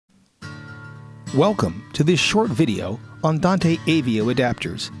Welcome to this short video on Dante AVIO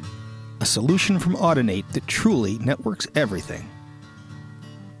adapters, a solution from Audinate that truly networks everything.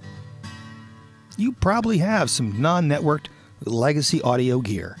 You probably have some non-networked legacy audio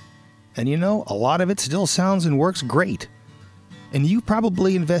gear, and you know, a lot of it still sounds and works great. And you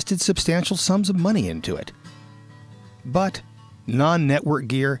probably invested substantial sums of money into it. But non-network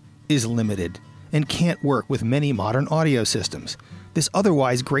gear is limited and can't work with many modern audio systems. This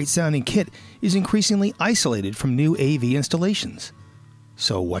otherwise great-sounding kit is increasingly isolated from new AV installations.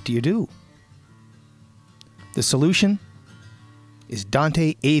 So what do? The solution is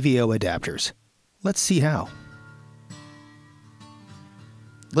Dante AVIO adapters. Let's see how.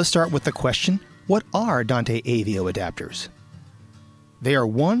 Let's start with the question, what are Dante AVIO adapters? They are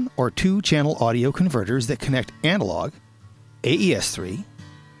 1 or 2 channel audio converters that connect analog, AES-3,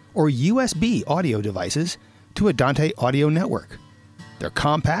 or USB audio devices to a Dante audio network. They're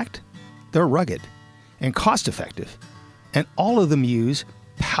compact, they're rugged, and cost-effective, and all of them use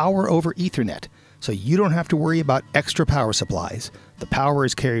power over Ethernet, so you don't have to worry about extra power supplies. The power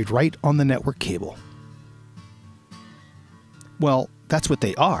is carried right on the network cable. Well, that's what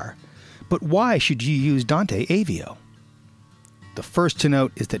they are, but why should you use Dante AVIO? The first to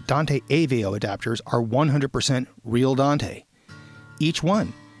note is that Dante AVIO adapters are 100% real Dante. Each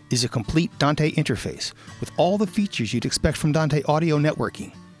one is a complete Dante interface with all the features you'd expect from Dante audio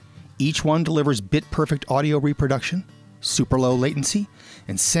networking. Each one delivers bit-perfect audio reproduction, super low latency,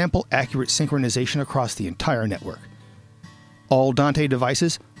 and sample-accurate synchronization across the entire network. All Dante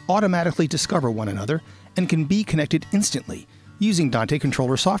devices automatically discover one another and can be connected instantly using Dante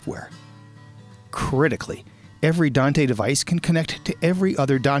controller software. Critically, every Dante device can connect to every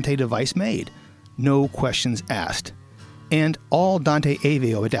other Dante device made, no questions asked. And all Dante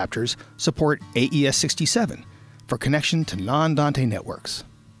AVIO adapters support AES-67 for connection to non-Dante networks.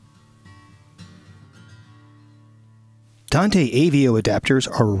 Dante AVIO adapters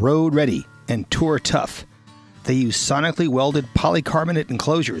are road-ready and tour-tough. They use sonically welded polycarbonate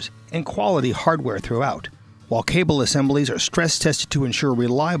enclosures and quality hardware throughout, while cable assemblies are stress-tested to ensure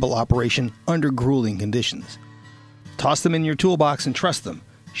reliable operation under grueling conditions. Toss them in your toolbox and trust them,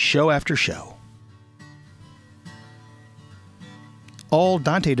 show after show. All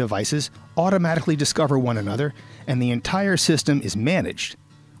Dante devices automatically discover one another, and the entire system is managed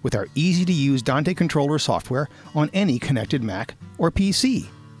with our easy-to-use Dante controller software on any connected Mac or PC.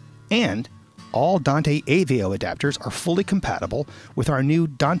 And all Dante AVIO adapters are fully compatible with our new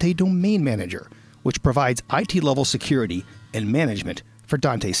Dante Domain Manager, which provides IT-level security and management for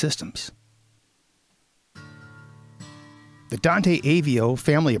Dante systems. The Dante AVIO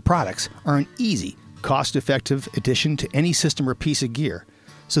family of products are an easy, cost-effective addition to any system or piece of gear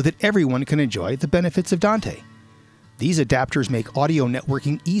so that everyone can enjoy the benefits of Dante. These adapters make audio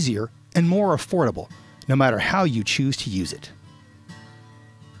networking easier and more affordable, no matter how you choose to use it.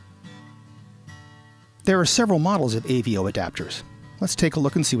 There are several models of AVIO adapters. Let's take a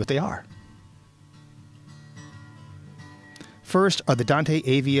look and see what they are. First are the Dante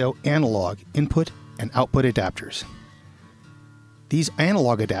AVIO analog input and output adapters. These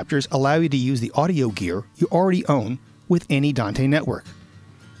analog adapters allow you to use the audio gear you already own with any Dante network.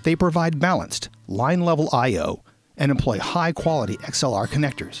 They provide balanced, line-level I/O and employ high-quality XLR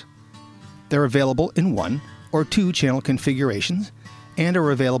connectors. They're available in 1 or 2 channel configurations and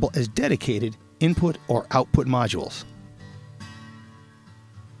are available as dedicated input or output modules.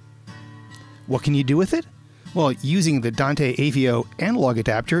 What can you do with it? Well, using the Dante AVIO analog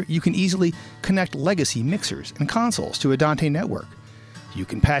adapter, you can easily connect legacy mixers and consoles to a Dante network. You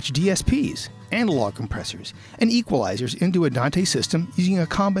can patch DSPs, analog compressors, and equalizers into a Dante system using a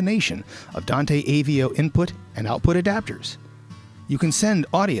combination of Dante AVIO input and output adapters. You can send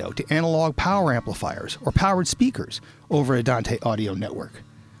audio to analog power amplifiers or powered speakers over a Dante audio network.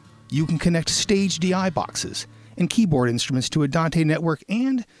 You can connect stage DI boxes and keyboard instruments to a Dante network,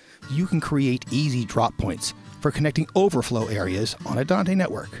 and you can create easy drop points for connecting overflow areas on a Dante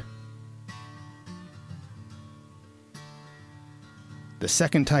network. The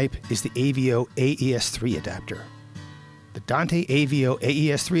second type is the AVIO AES-3 adapter. The Dante AVIO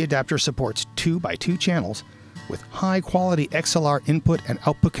AES-3 adapter supports 2x2 channels with high-quality XLR input and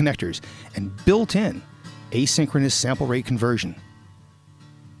output connectors and built-in asynchronous sample rate conversion.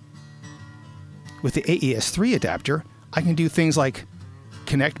 With the AES-3 adapter, I can do things like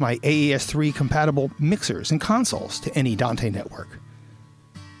connect my AES-3 compatible mixers and consoles to any Dante network.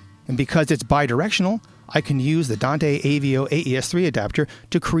 And because it's bidirectional, I can use the Dante AVIO AES-3 adapter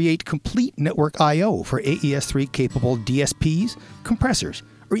to create complete network I/O for AES-3 capable DSPs, compressors,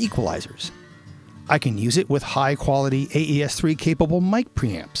 or equalizers. I can use it with high-quality AES-3 capable mic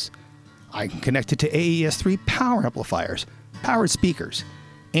preamps. I can connect it to AES-3 power amplifiers, powered speakers,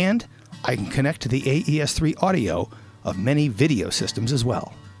 and I can connect to the AES-3 audio of many video systems as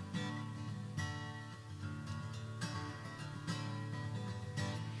well.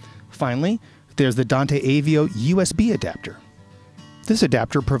 Finally, there's the Dante AVIO USB adapter. This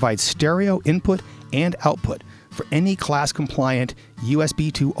adapter provides stereo input and output for any class-compliant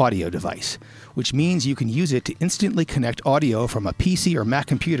USB 2 audio device, which means you can use it to instantly connect audio from a PC or Mac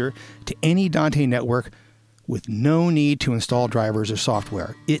computer to any Dante network with no need to install drivers or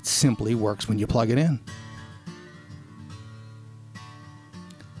software. It simply works when you plug it in.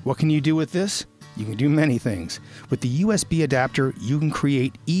 What can you do with this? You can do many things. With the USB adapter, you can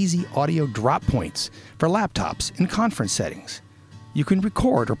create easy audio drop points for laptops in conference settings. You can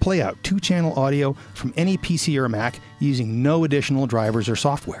record or play out 2-channel audio from any PC or Mac using no additional drivers or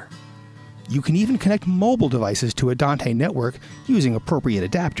software. You can even connect mobile devices to a Dante network using appropriate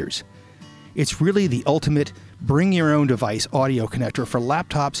adapters. It's really the ultimate bring-your-own-device audio connector for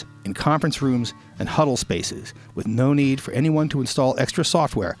laptops in conference rooms and huddle spaces, with no need for anyone to install extra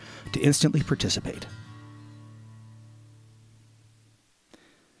software to instantly participate.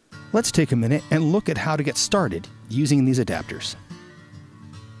 Let's take a minute and look at how to get started using these adapters.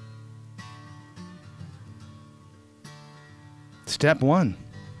 Step 1.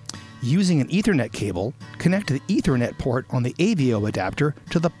 Using an Ethernet cable, connect the Ethernet port on the AVIO adapter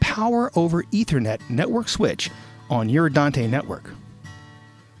to the Power over Ethernet network switch on your Dante network.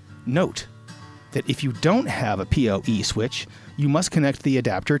 Note that if you don't have a PoE switch, you must connect the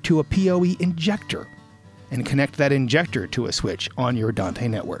adapter to a PoE injector and connect that injector to a switch on your Dante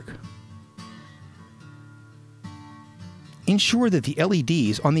network. Ensure that the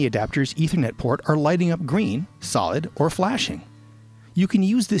LEDs on the adapter's Ethernet port are lighting up green, solid, or flashing. You can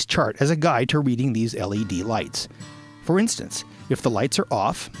use this chart as a guide to reading these LED lights. For instance, if the lights are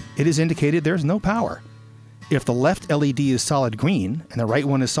off, it is indicated there's no power. If the left LED is solid green and the right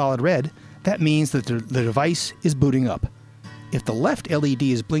one is solid red, that means that the device is booting up. If the left LED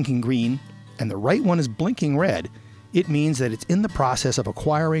is blinking green and the right one is blinking red, it means that it's in the process of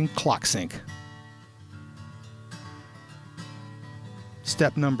acquiring clock sync.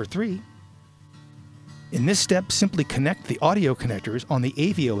 Step number 3. In this step, simply connect the audio connectors on the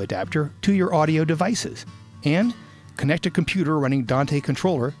AVIO adapter to your audio devices, and connect a computer running Dante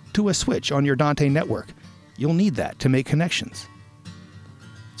controller to a switch on your Dante network. You'll need that to make connections.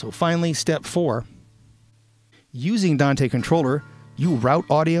 So finally, step 4. Using Dante controller, you route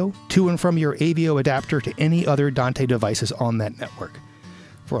audio to and from your AVIO adapter to any other Dante devices on that network.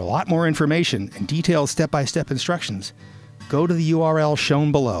 For a lot more information and detailed step-by-step instructions, go to the URL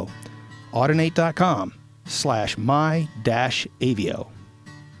shown below, audinate.com/my-avio.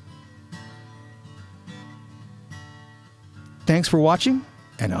 Thanks for watching,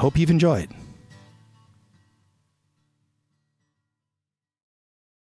 and I hope you've enjoyed.